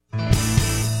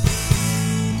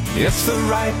It's the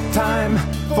right time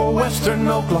for Western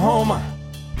Oklahoma.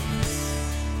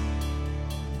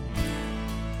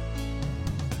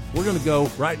 We're going to go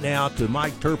right now to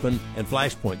Mike Turpin and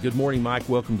Flashpoint. Good morning, Mike.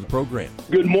 Welcome to the program.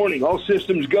 Good morning. All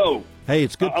systems go. Hey,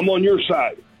 it's good. I'm on your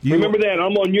side. Remember that.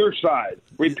 I'm on your side.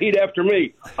 Repeat after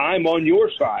me. I'm on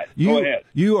your side. Go ahead.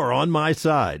 You are on my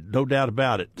side, no doubt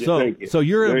about it. Yeah, so, thank you. so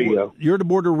you're There you're at the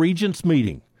Board of Regents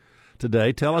meeting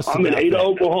today. Tell us. I'm in Ada,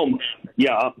 Oklahoma.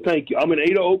 Yeah, thank you. I'm in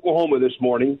Ada, Oklahoma this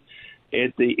morning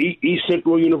at the East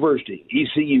Central University,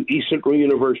 ECU, East Central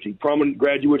University. Prominent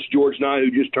graduates, George Nye, who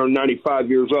just turned 95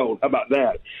 years old. How about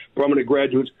that? Prominent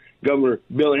graduates, Governor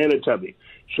Bill Anatubby.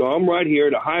 So I'm right here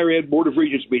at a Higher Ed Board of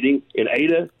Regents meeting in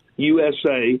Ada,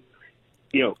 USA,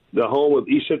 you know, the home of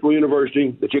East Central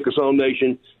University, the Chickasaw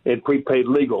Nation, and Prepaid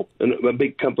Legal, and a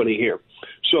big company here.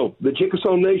 So the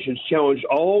Chickasaw Nation's challenged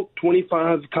all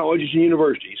 25 colleges and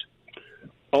universities,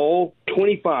 all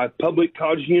 25 public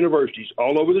colleges and universities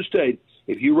all over the state.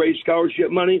 If you raise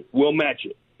scholarship money, we'll match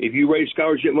it. If you raise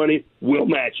scholarship money, we'll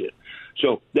match it.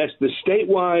 So that's the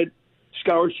statewide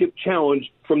scholarship challenge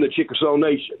from the Chickasaw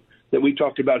Nation that we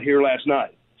talked about here last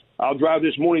night. I'll drive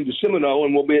this morning to Seminole,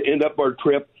 and we'll end up our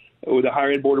trip with the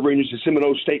Higher Ed Board of Regents at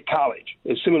Seminole State College.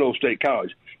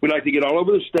 We'd like to get all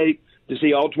over the state to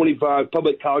see all 25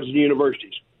 public colleges and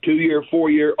universities, 2-year,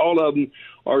 4-year, all of them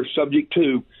are subject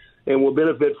to and will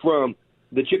benefit from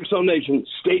the Chickasaw Nation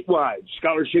statewide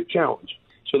scholarship challenge.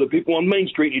 So the people on Main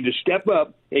Street need to step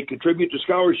up and contribute to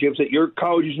scholarships at your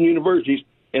colleges and universities,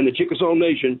 and the Chickasaw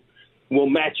Nation will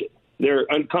match it. They're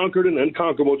unconquered and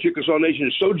unconquerable. Chickasaw Nation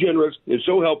is so generous and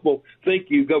so helpful. Thank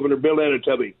you, Governor Bill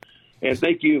Anatubby. And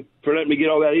thank you for letting me get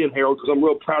all that in, Harold, because I'm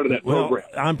real proud of that program.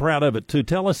 I'm proud of it, too.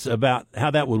 Tell us about how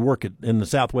that would work in the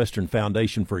Southwestern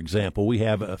Foundation, for example. We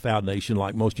have a foundation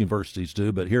like most universities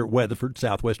do, but here at Weatherford,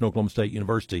 Southwestern Oklahoma State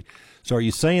University. So are you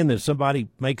saying that if somebody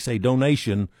makes a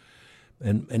donation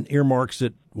and earmarks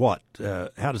it, what?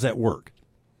 How does that work?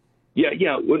 Yeah.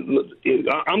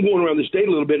 I'm going around the state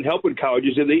a little bit and helping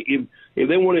colleges. If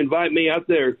they want to invite me out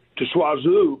there to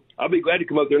SWAZoo, I'll be glad to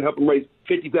come up there and help them raise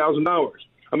 $50,000.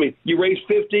 I mean, you raise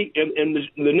 50, and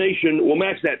the nation will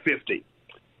match that 50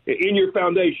 in your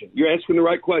foundation. You're asking the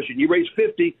right question. You raise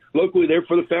 50 locally there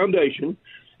for the foundation,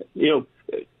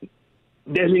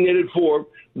 designated for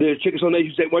the Chickasaw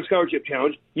Nation Statewide Scholarship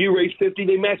Challenge. You raise 50,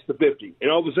 they match the 50, and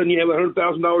all of a sudden you have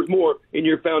 $100,000 more in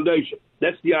your foundation.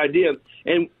 That's the idea.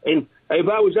 And if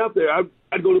I was out there,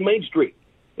 I'd go to Main Street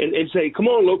and say, come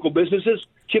on, local businesses,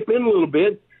 chip in a little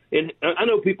bit. And I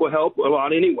know people help a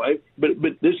lot anyway, but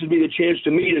this would be the chance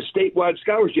to meet a statewide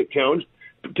scholarship challenge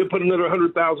to put another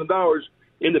 $100,000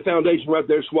 in the foundation right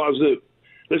there, SWAZoo.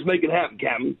 Let's make it happen,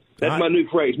 Captain. That's my new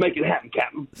phrase. Make it happen,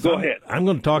 Captain. Go ahead. I'm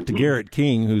going to talk to Garrett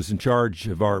King, who's in charge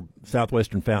of our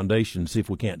Southwestern Foundation, see if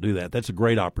we can't do that. That's a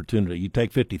great opportunity. You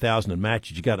take $50,000 and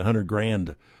match it, you got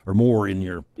 $100,000 or more in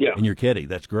your kitty.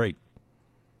 That's great.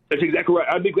 That's exactly right.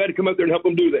 I'd be glad to come up there and help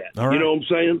them do that. All right. You know what I'm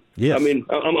saying? Yes. I mean,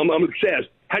 I'm obsessed.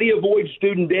 How do you avoid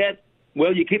student debt?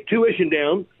 Well, you keep tuition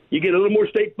down. You get a little more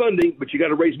state funding, but you got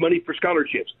to raise money for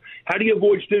scholarships. How do you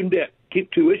avoid student debt?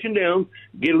 Keep tuition down,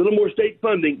 get a little more state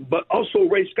funding, but also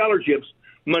raise scholarships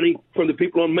money from the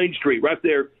people on Main Street right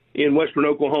there in Western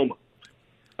Oklahoma.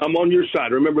 I'm on your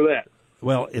side. Remember that.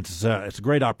 Well, it's a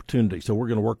great opportunity, so we're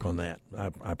going to work on that.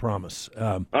 I promise.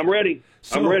 I'm ready.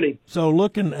 I'm ready. So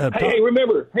looking at hey,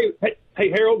 remember. Hey,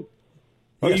 Harold.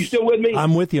 Yes. Are you still with me?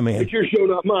 I'm with you, man. It's your show,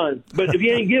 not mine. But if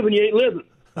you ain't giving, you ain't living.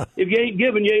 If you ain't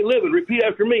giving, you ain't living. Repeat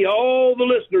after me, all the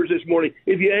listeners this morning.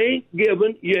 If you ain't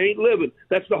giving, you ain't living.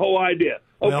 That's the whole idea.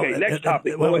 Okay, next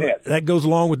topic. Go ahead. That goes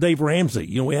along with Dave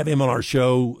Ramsey. We have him on our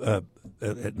show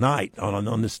at night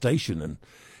on this station, and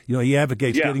he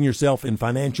advocates getting yourself in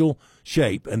financial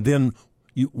shape, and then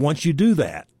once you do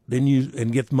that, then you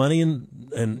get money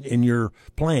in your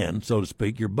plan, so to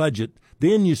speak, your budget.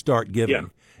 Then you start giving. Yeah.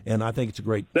 And I think it's a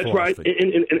great philosophy.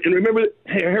 Right. And remember,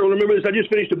 hey, Harold, remember this. I just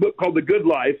finished a book called The Good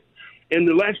Life, and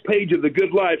the last page of The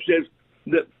Good Life says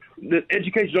that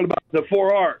education is all about the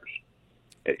 4 R's.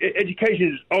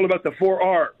 Education is all about the 4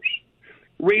 R's.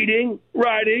 Reading,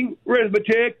 writing,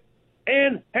 arithmetic,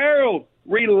 and, Harold,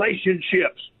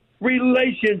 relationships.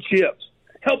 Relationships.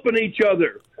 Helping each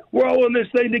other. We're all in this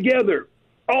thing together.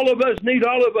 All of us need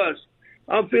all of us.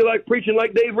 I feel like preaching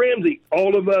like Dave Ramsey.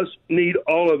 All of us need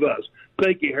all of us.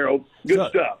 Thank you, Harold. Good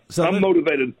stuff. So I'm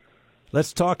motivated.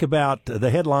 Let's talk about the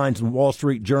headlines in Wall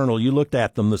Street Journal. You looked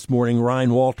at them this morning.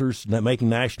 Ryan Walters making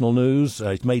national news.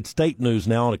 He's made state news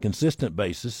now on a consistent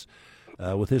basis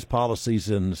with his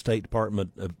policies in the State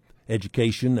Department of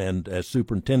Education and as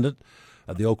superintendent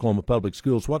of the Oklahoma Public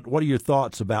Schools. What are your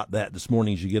thoughts about that this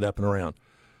morning as you get up and around?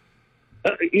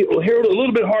 Harold, a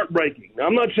little bit heartbreaking. Now,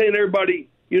 I'm not saying everybody,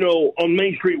 on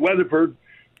Main Street Weatherford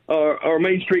or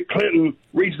Main Street Clinton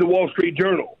reads the Wall Street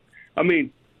Journal. I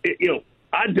mean,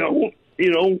 I don't,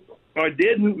 I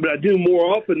didn't, but I do more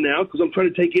often now because I'm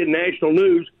trying to take in national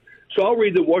news. So I'll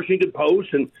read the Washington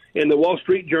Post and the Wall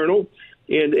Street Journal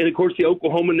and of course, the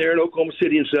Oklahoman there in Oklahoma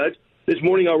City and such. This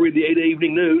morning I'll read the Ada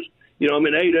Evening News. I'm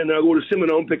in Ada, and then I'll go to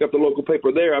Seminole and pick up the local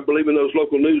paper there. I believe in those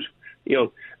local news,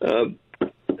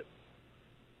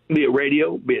 be it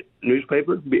radio, be it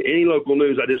newspaper, be it any local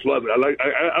news. I just love it.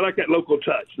 I like that local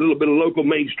touch, a little bit of local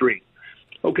Main Street.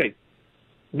 Okay,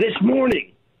 this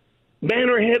morning,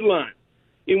 banner headline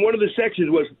in one of the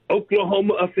sections was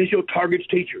Oklahoma official targets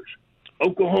teachers.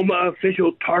 Oklahoma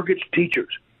official targets teachers.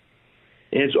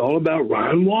 And it's all about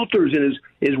Ryan Walters and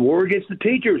his war against the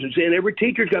teachers and saying every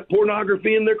teacher's got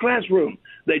pornography in their classroom.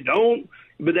 They don't,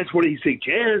 but that's what he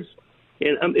suggests.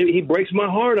 And he breaks my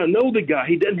heart. I know the guy.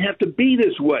 He doesn't have to be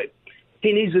this way.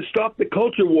 He needs to stop the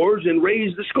culture wars and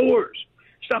raise the scores.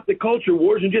 Stop the culture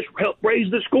wars and just help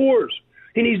raise the scores.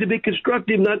 He needs to be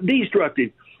constructive, not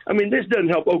destructive. I mean, this doesn't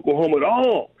help Oklahoma at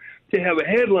all to have a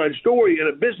headline story in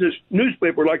a business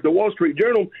newspaper like the Wall Street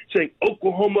Journal saying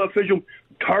Oklahoma official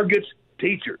targets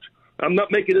teachers. I'm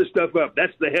not making this stuff up.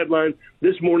 That's the headline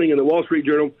this morning in the Wall Street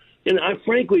Journal. And I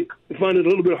frankly find it a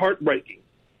little bit heartbreaking,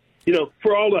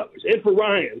 for all of us and for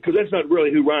Ryan, because that's not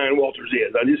really who Ryan Walters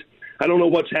is. I don't know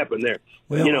what's happened there.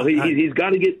 Well, he's got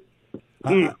to get.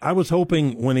 I was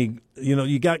hoping when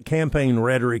you got campaign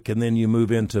rhetoric and then you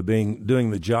move into doing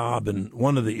the job. And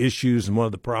one of the issues and one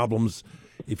of the problems,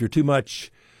 if you're too much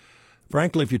of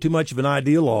an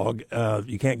ideologue,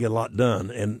 you can't get a lot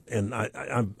done. And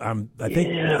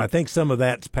I think some of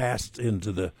that's passed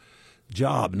into the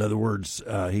job. In other words,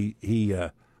 I'm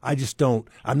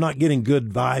not getting good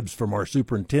vibes from our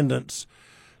superintendents,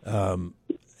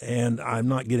 and I'm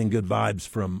not getting good vibes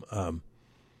from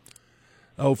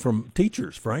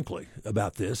teachers, frankly,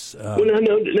 about this. Well,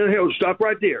 no, Harold, stop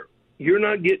right there. You're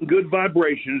not getting good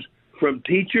vibrations from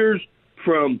teachers,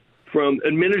 from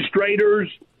administrators,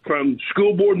 from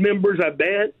school board members, I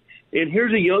bet. And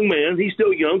here's a young man. He's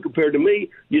still young compared to me.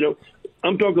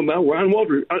 I'm talking about Ryan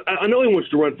Walters. I know he wants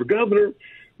to run for governor.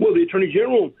 Well, the Attorney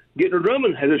General, Gittner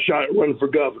Drummond, has a shot at running for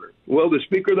governor. Well, the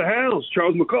Speaker of the House,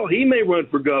 Charles McCall, he may run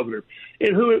for governor.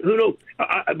 And who knows?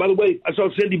 By the way, I saw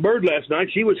Cindy Byrd last night.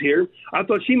 She was here. I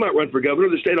thought she might run for governor.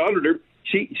 The state auditor,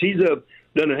 she's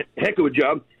done a heck of a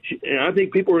job. And I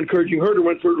think people are encouraging her to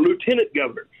run for lieutenant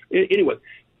governor. Anyway,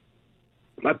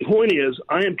 my point is,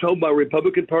 I am told by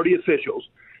Republican Party officials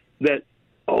that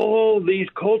all these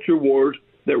culture wars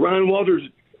that Ryan Walters,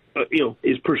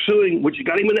 is pursuing, which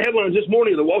got him in the headlines this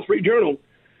morning in the Wall Street Journal,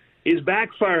 is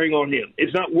backfiring on him.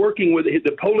 It's not working with it.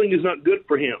 The polling is not good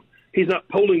for him. He's not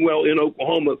polling well in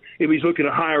Oklahoma if he's looking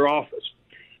at higher office.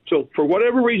 So for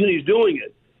whatever reason he's doing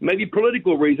it, maybe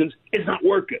political reasons, it's not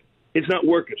working. It's not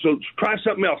working. So try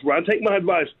something else, Ryan. Take my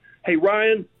advice. Hey,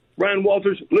 Ryan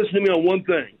Walters, listen to me on one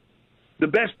thing. The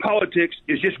best politics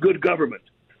is just good government.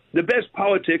 The best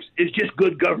politics is just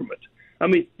good government. I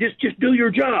mean, just do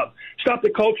your job. Stop the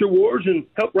culture wars and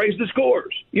help raise the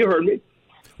scores. You heard me.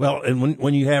 Well, and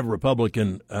when you have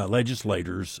Republican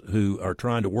legislators who are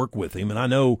trying to work with him, and I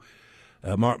know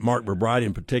Mark McBride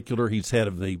in particular, he's head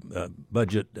of the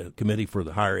budget committee for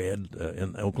the higher ed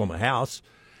in the Oklahoma House,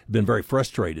 been very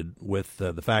frustrated with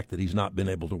the fact that he's not been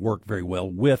able to work very well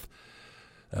with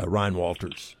Ryan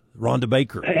Walters. Rhonda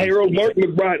Baker. Hey, Harold, Mark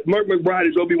McBride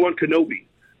is Obi-Wan Kenobi.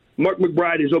 Mark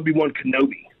McBride is Obi-Wan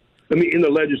Kenobi. In the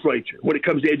legislature when it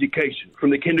comes to education, from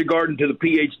the kindergarten to the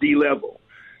PhD level.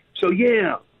 So,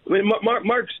 yeah,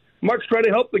 Mark's trying to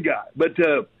help the guy, but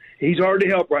he's hard to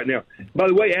help right now. By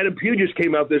the way, Adam Pugh just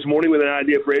came out this morning with an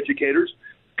idea for educators,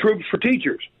 troops for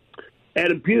teachers.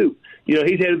 Adam Pugh,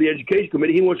 he's head of the education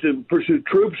committee. He wants to pursue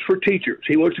troops for teachers.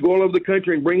 He wants to go all over the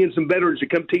country and bring in some veterans to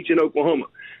come teach in Oklahoma.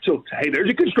 So, hey, there's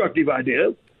a constructive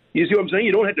idea. You see what I'm saying?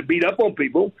 You don't have to beat up on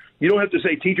people. You don't have to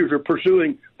say teachers are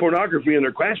pursuing pornography in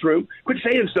their classroom. Quit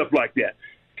saying stuff like that.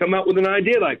 Come out with an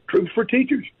idea like troops for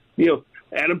teachers.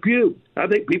 Adam Pugh. I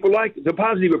think people like the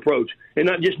positive approach and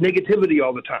not just negativity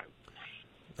all the time.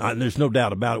 There's no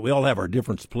doubt about it. We all have our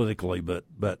difference politically, but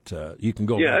you can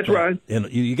go. Yeah, that's right.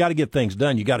 And you got to get things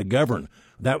done. You got to govern.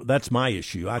 That's my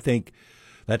issue. I think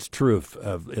that's true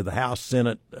of the House,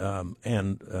 Senate,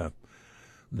 and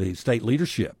the state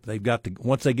leadership. They've got to,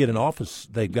 once they get in office,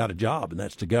 they've got a job, and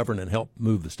that's to govern and help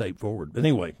move the state forward. But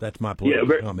anyway, that's my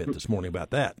political comment this morning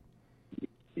about that.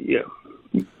 Yeah.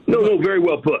 No, very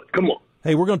well put. Come on.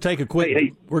 Hey, we're going to take a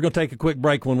quick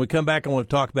break. When we come back, I want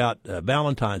to talk about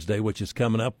Valentine's Day, which is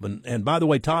coming up. And by the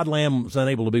way, Todd Lamb was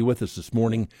unable to be with us this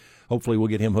morning. Hopefully, we'll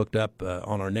get him hooked up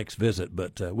on our next visit.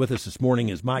 But with us this morning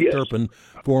is Mike Turpin,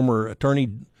 former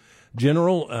Attorney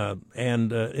General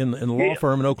and in the law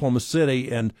firm in Oklahoma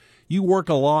City. And you work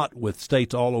a lot with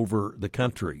states all over the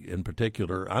country. In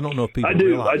particular, I don't know if people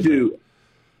realize I do.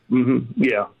 Mm-hmm.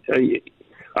 Yeah.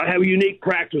 I have a unique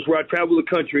practice where I travel the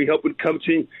country helping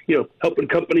companies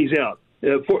out.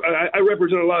 I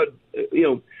represent a lot of,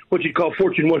 what you call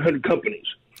Fortune 100 companies.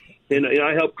 And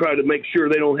I help try to make sure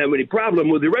they don't have any problem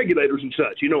with the regulators and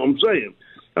such. You know what I'm saying?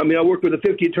 I mean, I work with the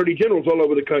 50 attorney generals all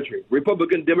over the country.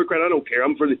 Republican, Democrat, I don't care. I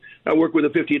work with the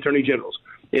 50 attorney generals.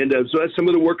 And so that's some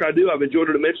of the work I do. I've enjoyed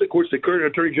it immensely. Of course, the current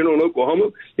attorney general in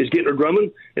Oklahoma is Gentner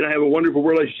Drummond, and I have a wonderful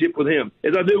relationship with him,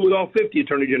 as I do with all 50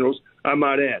 attorney generals, I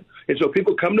might add. And so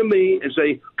people come to me and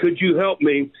say, could you help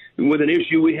me with an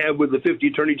issue we have with the 50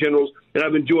 attorney generals? And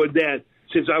I've enjoyed that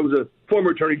since I was a former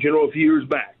attorney general a few years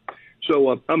back.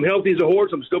 So I'm healthy as a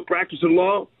horse. I'm still practicing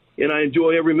law, and I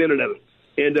enjoy every minute of it.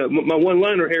 And my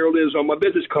one-liner, Harold, is on my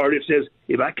business card. It says,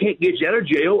 "If I can't get you out of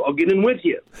jail, I'll get in with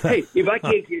you." Hey, if I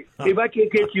can't get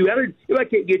you out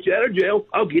of jail,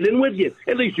 I'll get in with you.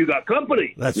 At least you got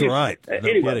company. That's right. No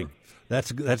kidding.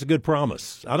 That's a good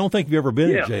promise. I don't think you've ever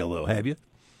been in jail, though, have you?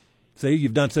 See,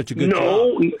 you've done such a good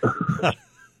job.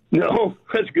 No,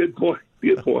 that's a good point.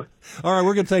 Good point. All right,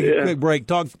 we're going to take a quick break.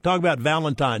 Talk about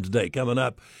Valentine's Day coming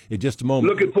up in just a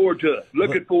moment. Looking forward to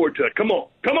it. Come on.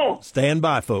 Stand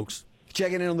by, folks.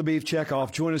 Checking in on the Beef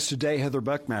Checkoff. Join us today, Heather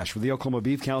Buckmash with the Oklahoma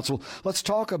Beef Council. Let's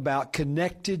talk about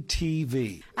connected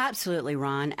TV. Absolutely,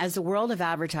 Ron. As the world of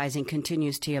advertising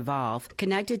continues to evolve,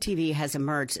 connected TV has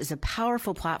emerged as a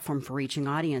powerful platform for reaching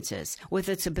audiences. With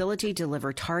its ability to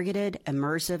deliver targeted,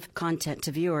 immersive content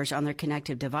to viewers on their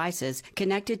connected devices,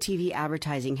 connected TV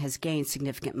advertising has gained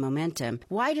significant momentum.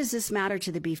 Why does this matter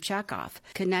to the Beef Checkoff?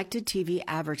 Connected TV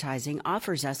advertising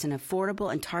offers us an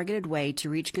affordable and targeted way to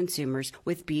reach consumers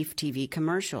with beef TV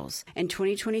commercials. In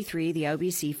 2023, the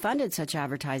OBC funded such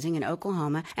advertising in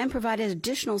Oklahoma and provided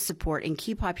additional support in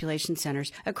key population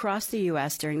centers across the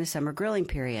U.S. during the summer grilling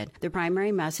period. The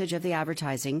primary message of the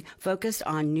advertising focused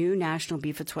on new National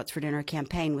Beef It's What's for Dinner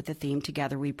campaign with the theme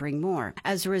Together We Bring More.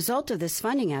 As a result of this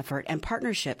funding effort and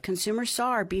partnership, consumers saw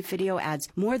our beef video ads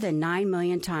more than 9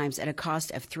 million times at a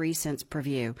cost of 3 cents per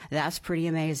view. That's pretty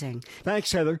amazing.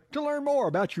 Thanks, Heather. To learn more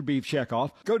about your Beef Checkoff,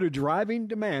 go to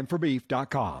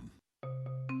drivingdemandforbeef.com.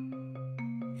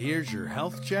 Here's your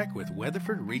health check with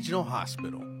Weatherford Regional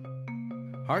Hospital.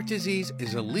 Heart disease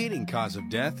is a leading cause of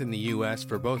death in the U.S.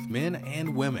 for both men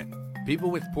and women.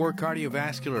 People with poor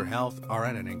cardiovascular health are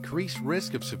at an increased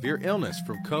risk of severe illness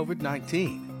from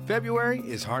COVID-19. February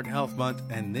is Heart Health Month,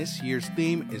 and this year's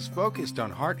theme is focused on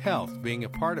heart health being a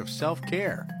part of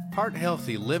self-care. Heart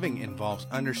healthy living involves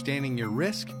understanding your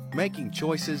risk, making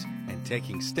choices, and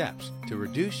taking steps to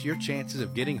reduce your chances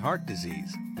of getting heart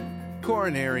disease.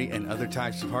 Coronary and other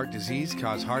types of heart disease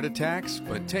cause heart attacks,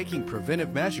 but taking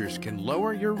preventive measures can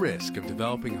lower your risk of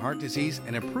developing heart disease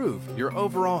and improve your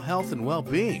overall health and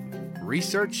well-being.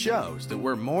 Research shows that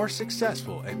we're more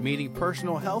successful at meeting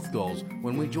personal health goals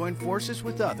when we join forces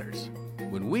with others.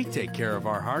 When we take care of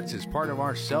our hearts as part of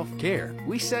our self-care,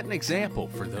 we set an example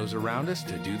for those around us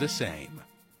to do the same.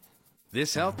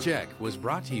 This health check was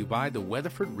brought to you by the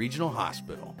Weatherford Regional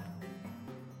Hospital.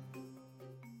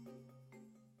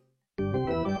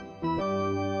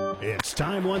 It's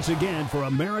time once again for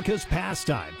America's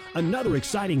Pastime. Another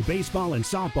exciting baseball and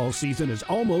softball season is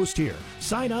almost here.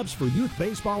 Sign-ups for youth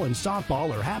baseball and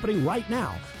softball are happening right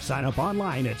now. Sign up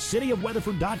online at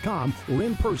cityofweatherford.com or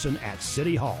in person at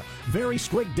City Hall. Very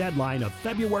strict deadline of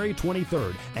February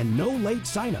 23rd and no late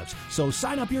sign-ups, so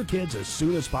sign up your kids as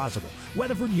soon as possible.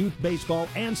 Weatherford Youth Baseball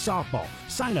and Softball.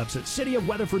 Sign-ups at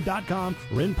cityofweatherford.com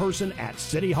or in person at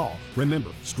City Hall.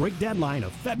 Remember, strict deadline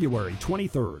of February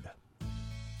 23rd.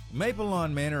 Maple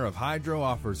Lawn Manor of Hydro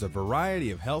offers a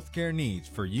variety of healthcare needs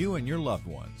for you and your loved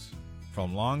ones.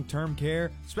 From long-term care,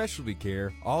 specialty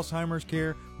care, Alzheimer's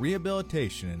care,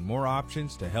 rehabilitation, and more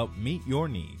options to help meet your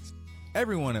needs.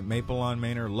 Everyone at Maple Lawn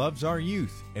Manor loves our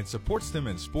youth and supports them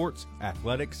in sports,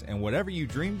 athletics, and whatever you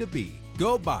dream to be.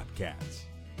 Go Bobcats!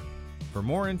 For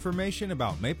more information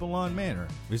about Maple Lawn Manor,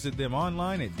 visit them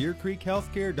online at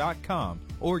DeerCreekHealthcare.com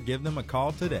or give them a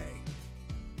call today.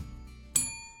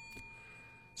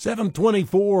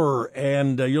 7:24,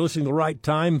 and you're listening to The Right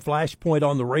Time, Flashpoint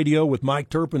on the radio with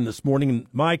Mike Turpin this morning.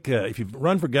 Mike, if you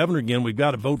run for governor again, we've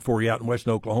got a vote for you out in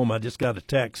western Oklahoma. I just got a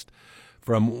text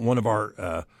from one of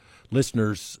our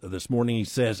listeners this morning. He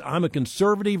says, I'm a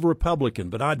conservative Republican,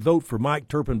 but I'd vote for Mike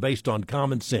Turpin based on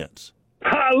common sense.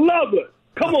 I I love it.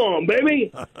 Come on,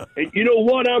 baby. And you know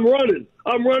what? I'm running.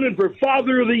 I'm running for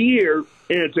Father of the Year, and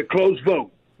it's a close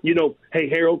vote. You know, hey,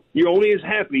 Harold, you're only as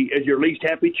happy as your least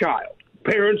happy child.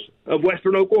 Parents of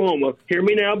Western Oklahoma, hear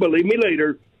me now, believe me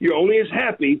later, you're only as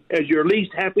happy as your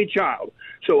least happy child.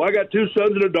 So I got 2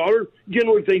 sons and a daughter.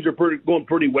 Generally, things are going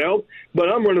pretty well. But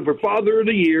I'm running for Father of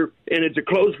the Year, and it's a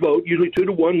close vote, usually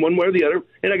 2-1, one way or the other.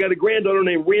 And I got a granddaughter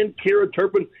named Ren Kira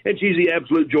Turpin, and she's the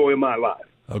absolute joy of my life.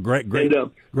 Oh, great.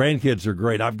 And, grandkids are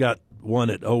great. I've got one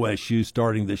at OSU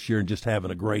starting this year and just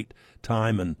having a great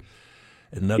time, and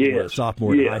another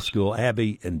sophomore in high school.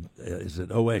 Abby is at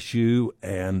OSU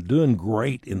and doing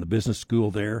great in the business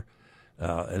school there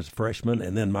as a freshman.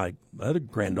 And then my other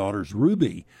granddaughter's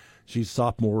Ruby. She's a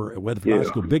sophomore at Weatherford High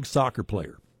School, big soccer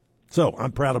player. So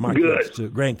I'm proud of my kids, too,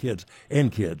 grandkids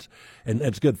and kids. And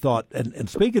it's a good thought. And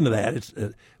speaking of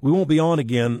that, we won't be on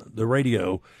again, the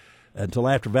radio, until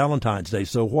after Valentine's Day.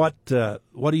 So what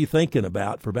are you thinking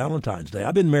about for Valentine's Day?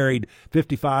 I've been married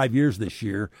 55 years this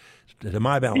year to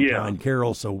my Valentine,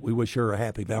 Carol, so we wish her a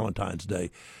happy Valentine's Day.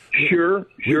 Sure,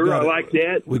 I like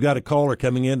that. We've got a caller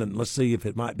coming in, and let's see if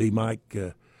it might be Mike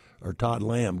or Todd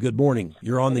Lamb. Good morning.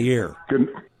 You're on the air.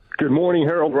 Good morning,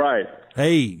 Harold Wright.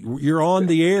 Hey, you're on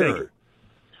the air.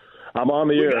 I'm on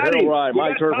the air. Harold Wright,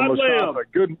 Mike Turpin, Mustafa.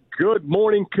 Good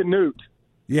morning, Canute.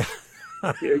 Yeah.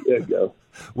 There you go.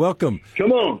 Welcome.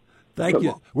 Come on. Thank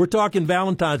you. We're talking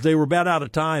Valentine's Day. We're about out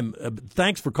of time.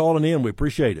 Thanks for calling in. We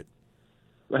appreciate it.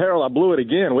 Well, Harold, I blew it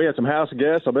again. We had some house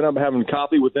guests. I've been up having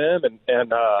coffee with them,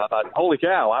 and I thought, holy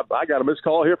cow, I got a missed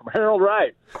call here from Harold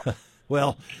Wright.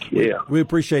 Well, we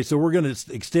appreciate it. So we're going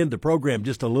to extend the program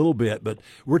just a little bit, but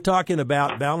we're talking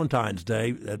about Valentine's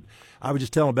Day. I was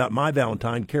just telling about my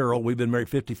Valentine, Carol. We've been married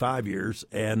 55 years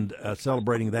and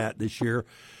celebrating that this year.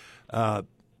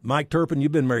 Mike Turpin,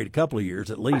 you've been married a couple of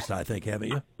years at least, I think, haven't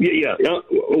you? Yeah.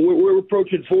 We're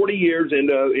approaching 40 years, and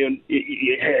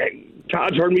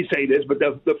Todd's heard me say this, but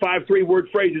the 5 3-word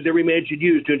phrases every man should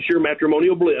use to ensure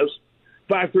matrimonial bliss.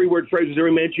 5 3-word phrases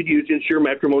every man should use to ensure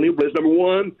matrimonial bliss. Number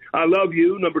 1, I love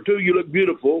you. Number 2, you look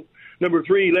beautiful. Number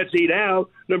 3, let's eat out.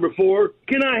 Number 4,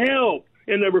 can I help?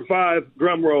 And number 5,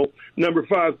 drum roll. Number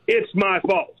 5, it's my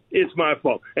fault. It's my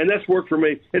fault. And that's worked for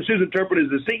me. And Susan Turpin is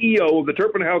the CEO of the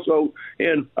Turpin household,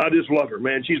 and I just love her,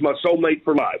 man. She's my soulmate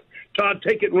for life. Todd,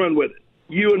 take it and run with it.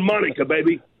 You and Monica,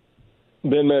 baby.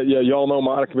 Y'all know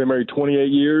Monica. Been married 28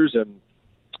 years. And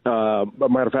a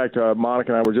matter of fact,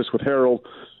 Monica and I were just with Harold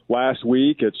last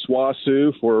week at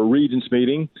SWASU for a Regents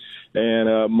meeting.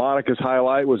 And Monica's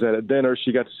highlight was that at dinner,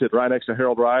 she got to sit right next to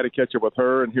Harold Wright and catch up with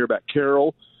her and hear about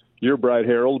Carol, your bride,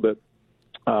 Harold. But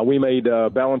we made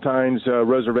Valentine's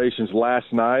reservations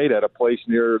last night at a place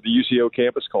near the UCO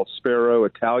campus called Sparrow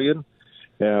Italian.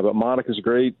 But Monica's a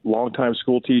great longtime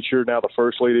school teacher, now the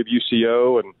first lady of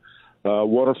UCO, and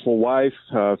wonderful wife,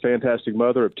 fantastic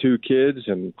mother of 2 kids,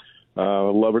 and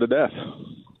love her to death.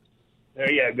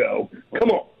 There you go. Come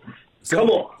on. Come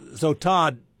on. So,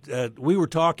 Todd, we were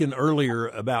talking earlier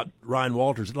about Ryan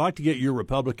Walters. I'd like to get your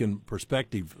Republican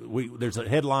perspective. There's a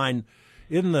headline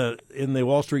in the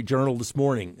Wall Street Journal this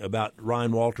morning about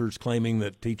Ryan Walters claiming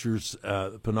that teachers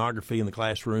pornography in the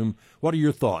classroom. What are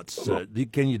your thoughts?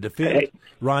 Can you defend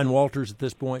Ryan Walters at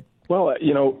this point? Well, I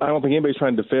don't think anybody's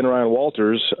trying to defend Ryan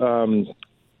Walters.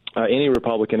 Any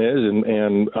Republican is,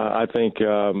 and I think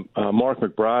Mark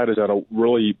McBride has done a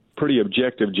really pretty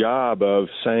objective job of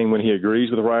saying when he agrees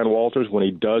with Ryan Walters, when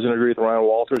he doesn't agree with Ryan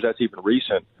Walters. That's even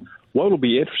recent. What will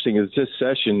be interesting is this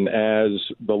session as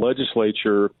the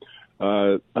legislature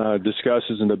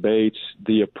discusses and debates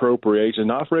the appropriation,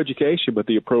 not for education, but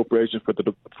the appropriation for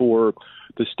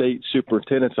the state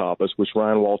superintendent's office, which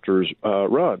Ryan Walters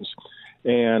runs.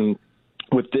 And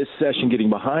with this session getting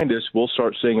behind us, we'll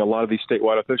start seeing a lot of these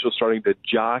statewide officials starting to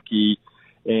jockey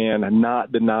and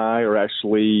not deny or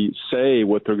actually say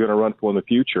what they're going to run for in the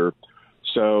future.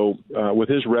 So with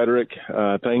his rhetoric,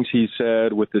 things he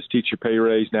said with this teacher pay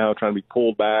raise now trying to be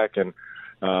pulled back, and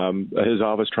his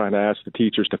office trying to ask the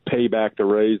teachers to pay back the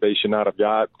raise they should not have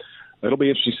got, it'll be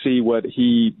interesting to see what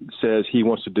he says he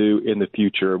wants to do in the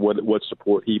future, what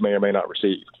support he may or may not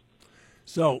receive.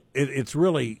 So it's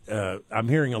really I'm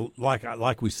hearing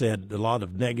like we said, a lot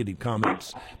of negative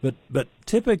comments, but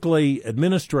typically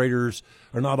administrators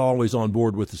are not always on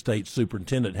board with the state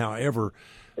superintendent. However,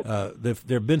 there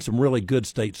have been some really good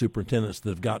state superintendents that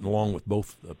have gotten along with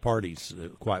both parties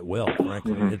quite well.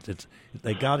 Frankly,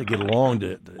 they got to get along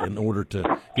in order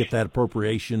to get that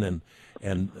appropriation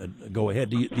and go ahead.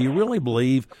 Do you really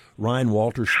believe Ryan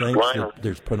Walters thinks that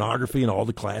there's pornography in all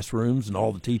the classrooms and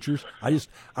all the teachers? I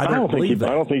don't believe that.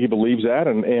 I don't think he believes that,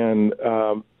 and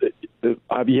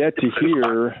I've yet to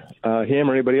hear him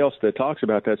or anybody else that talks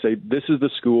about that say, this is the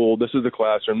school, this is the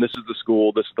classroom, this is the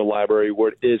school, this is the library where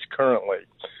it is currently.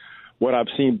 What I've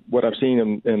seen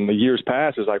in the years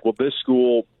past is like, well, this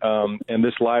school and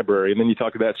this library, and then you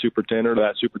talk to that superintendent or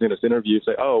that superintendent's interview and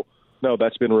say, oh, no,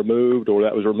 that's been removed, or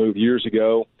that was removed years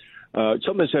ago.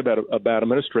 Something to say about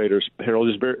administrators, Harold,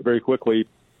 just very, very quickly.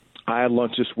 I had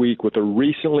lunch this week with a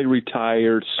recently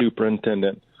retired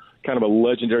superintendent, kind of a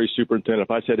legendary superintendent.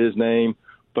 If I said his name,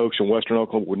 folks in Western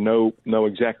Oklahoma would know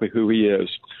exactly who he is.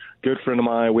 Good friend of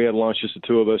mine. We had lunch, just the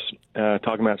two of us,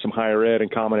 talking about some higher ed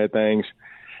and common ed things.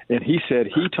 And he said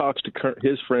he talks to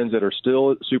his friends that are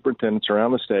still superintendents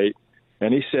around the state,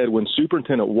 and he said when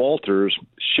Superintendent Walters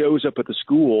shows up at the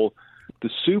school, the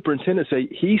superintendent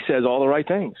he says all the right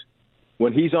things.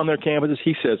 When he's on their campuses,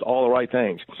 he says all the right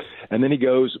things. And then he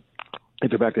goes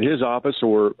either back to his office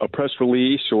or a press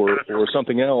release or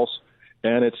something else,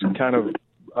 and it's kind of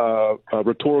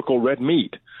rhetorical red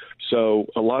meat. So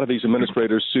a lot of these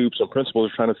administrators, supes, and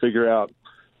principals are trying to figure out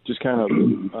just kind of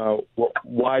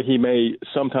why he may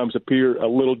sometimes appear a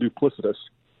little duplicitous.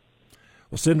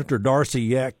 Well, Senator Darcy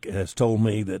Yeck has told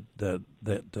me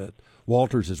that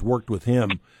Walters has worked with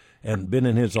him and been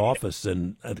in his office,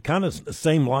 and kind of the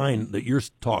same line that you're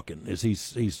talking is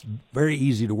he's very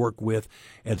easy to work with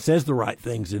and says the right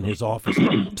things in his office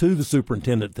to the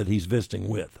superintendent that he's visiting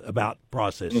with about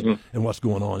process and what's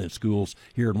going on in schools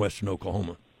here in Western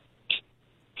Oklahoma.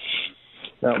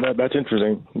 Now, that's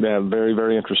interesting. Yeah, very,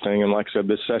 very interesting. And like I said,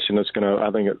 this session is going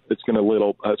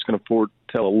to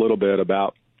foretell a little bit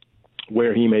about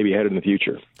where he may be headed in the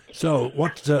future. So,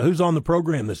 who's on the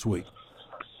program this week?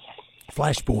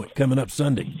 Flashpoint coming up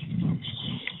Sunday.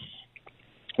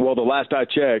 Well, the last I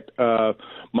checked,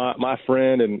 my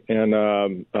friend and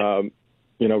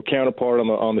counterpart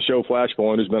on the show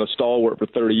Flashpoint, who's been a stalwart for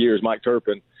 30 years, Mike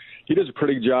Turpin. He does a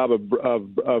pretty good job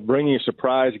of bringing a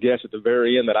surprise guest at the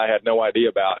very end that I had no idea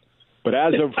about. But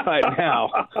as of right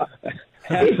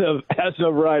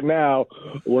now,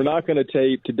 we're not going to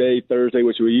tape today, Thursday,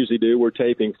 which we usually do. We're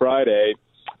taping Friday.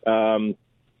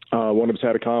 One of us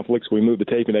had a conflict, so we moved the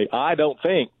taping date. I don't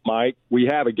think, Mike, we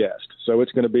have a guest, so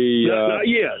it's going to be not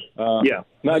yet. Not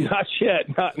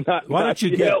yet. Not. Why don't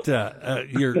you get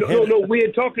your? No. We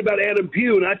had talked about Adam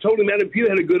Pugh, and I told him Adam Pugh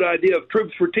had a good idea of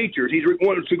troops for teachers. He's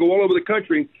wanted to go all over the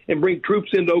country and bring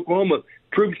troops into Oklahoma.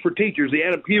 Troops for teachers, the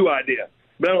Adam Pugh idea.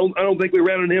 But I don't think we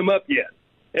rounded him up yet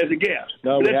as a guest.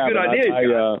 No, but that's a good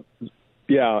idea.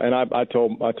 And I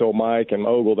told Mike and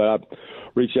Ogle that I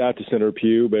reached out to Senator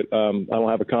Pugh, but I don't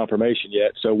have a confirmation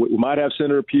yet. So we might have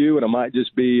Senator Pugh, and it might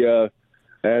just be,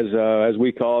 as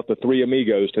we call it, the three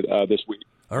amigos this week.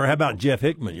 Or how about Jeff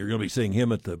Hickman? You're going to be seeing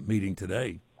him at the meeting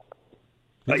today.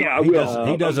 I will.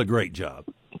 He does a great job.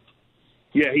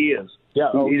 Yeah, he is.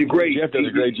 Yeah, he's a great. Jeff does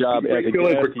a great job as a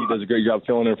guest. He does a great job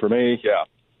filling in for me. Yeah.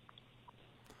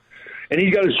 And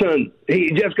he's got a son.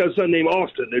 Jeff's got a son named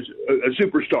Austin. There's a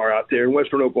superstar out there in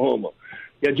Western Oklahoma.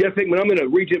 Yeah, Jeff Hickman, I'm in a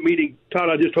regent meeting. Todd,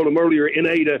 I just told him earlier, in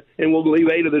Ada, and we'll leave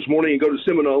Ada this morning and go to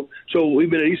Seminole. So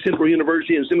we've been at East Central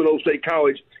University and Seminole State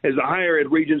College as the higher ed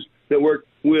regents that work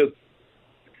with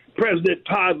President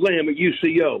Todd Lamb at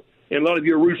UCO. And a lot of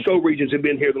your Rousseau regents have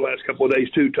been here the last couple of days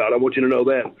too, Todd. I want you to know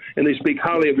that. And they speak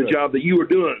highly of the job that you are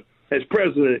doing as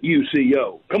president at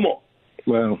UCO. Come on.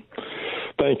 Well,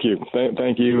 thank you.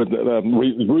 Thank you.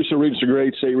 Rousseau regents are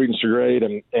great. State regents are great.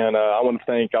 And I want to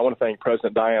thank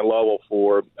President Diane Lovell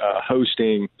for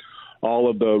hosting all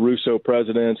of the Rousseau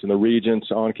presidents and the regents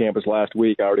on campus last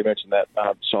week. I already mentioned that.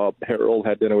 I saw Harold,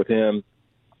 had dinner with him,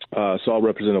 saw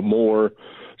Representative Moore,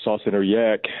 saw Senator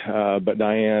Yeck, but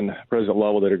Diane, President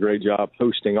Lovell did a great job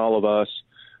hosting all of us,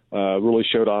 really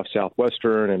showed off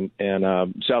Southwestern,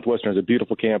 and Southwestern is a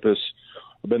beautiful campus.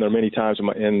 I've been there many times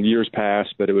in years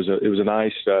past, but it was a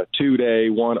nice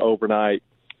 2-day, one overnight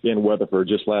in Weatherford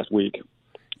just last week.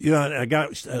 You know, I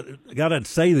got to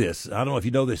say this. I don't know if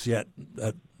you know this yet,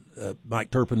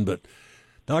 Mike Turpin, but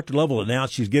Dr. Lovell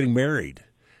announced she's getting married,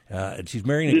 and she's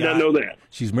marrying a guy. Did not know that.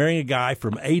 She's marrying a guy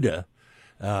from Ada,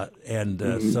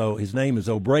 so his name is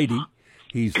O'Brady.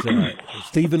 He's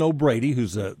Stephen O'Brady,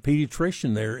 who's a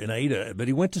pediatrician there in Ada, but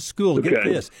he went to school. Okay. Get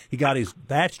this, he got his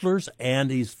bachelor's and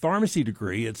his pharmacy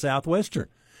degree at Southwestern,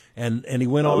 and he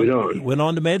went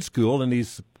on to med school, and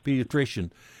he's a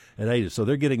pediatrician at Ada. So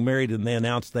they're getting married, and they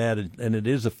announced that, and it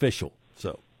is official.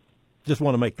 So Just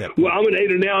want to make that point. Well, I'm an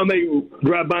Ada now. I may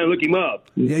drive by and look him up.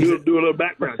 Yeah, do a little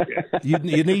background check. You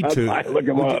need to. Look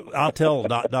him up. I'll tell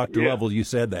Dr. Lovell you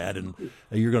said that, and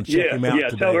you're going to check him out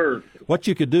today. Tell her. What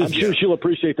you could do is... I'm sure she'll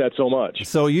appreciate that so much.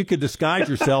 So you could disguise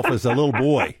yourself as a little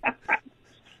boy.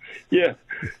 Yeah.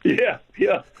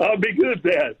 I'll be good at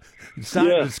that.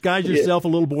 Disguise yourself a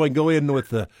little boy and go in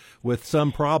with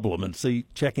some problem and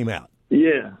check him out.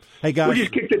 Yeah. Hey, guys. We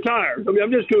just kick the tires. I mean,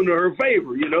 I'm just doing her a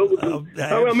favor, you know.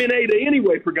 I'm in Ada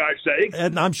anyway, for God's sake.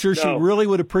 And I'm sure she really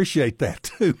would appreciate that,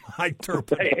 too, Mike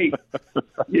Turpin. Hey.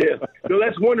 Yeah. No,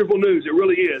 that's wonderful news. It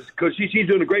really is. Because she's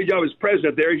doing a great job as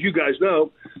president there, as you guys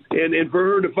know. And for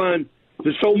her to find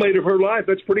the soulmate of her life,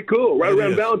 that's pretty cool. Right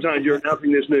around Valentine's, you're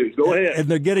announcing this news. Go ahead. And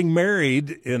they're getting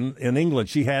married in England.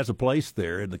 She has a place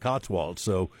there in the Cotswolds,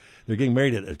 so they're getting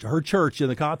married at her church in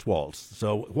the Cotswolds.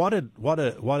 So what a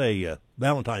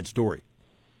Valentine's story.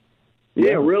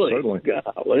 Yeah, really. Certainly.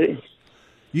 Golly.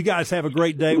 You guys have a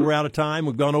great day. We're out of time.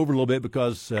 We've gone over a little bit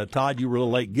because, Todd, you were a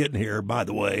little late getting here, by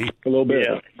the way. A little bit.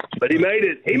 Yeah, but he made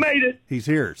it. He made it. He's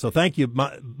here. So thank you.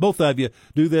 Both of you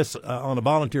do this on a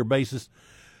volunteer basis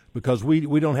because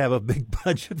we don't have a big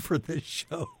budget for this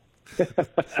show.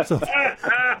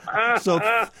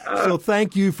 So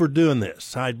thank you for doing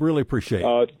this. I really appreciate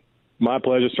it. My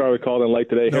pleasure. Sorry we called in late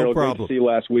today. No Harold, problem. great to see you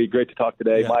last week. Great to talk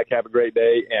today. Yeah. Mike, have a great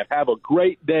day. And have a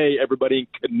great day, everybody,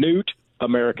 in Canute,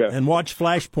 America. And watch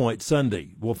Flashpoint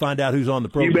Sunday. We'll find out who's on the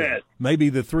program. You bet. Maybe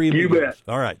the three of you. You bet.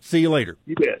 All right. See you later.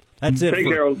 You bet. That's it.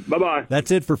 Thanks, Harold. Bye-bye. That's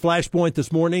it for Flashpoint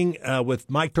this morning with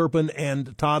Mike Turpin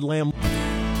and Todd Lamb.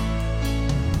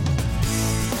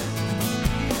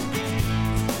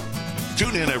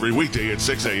 Tune in every weekday at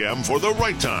 6 a.m. for The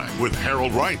Right Time with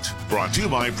Harold Wright. Brought to you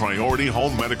by Priority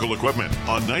Home Medical Equipment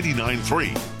on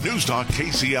 99.3 News Talk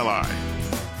KCLI.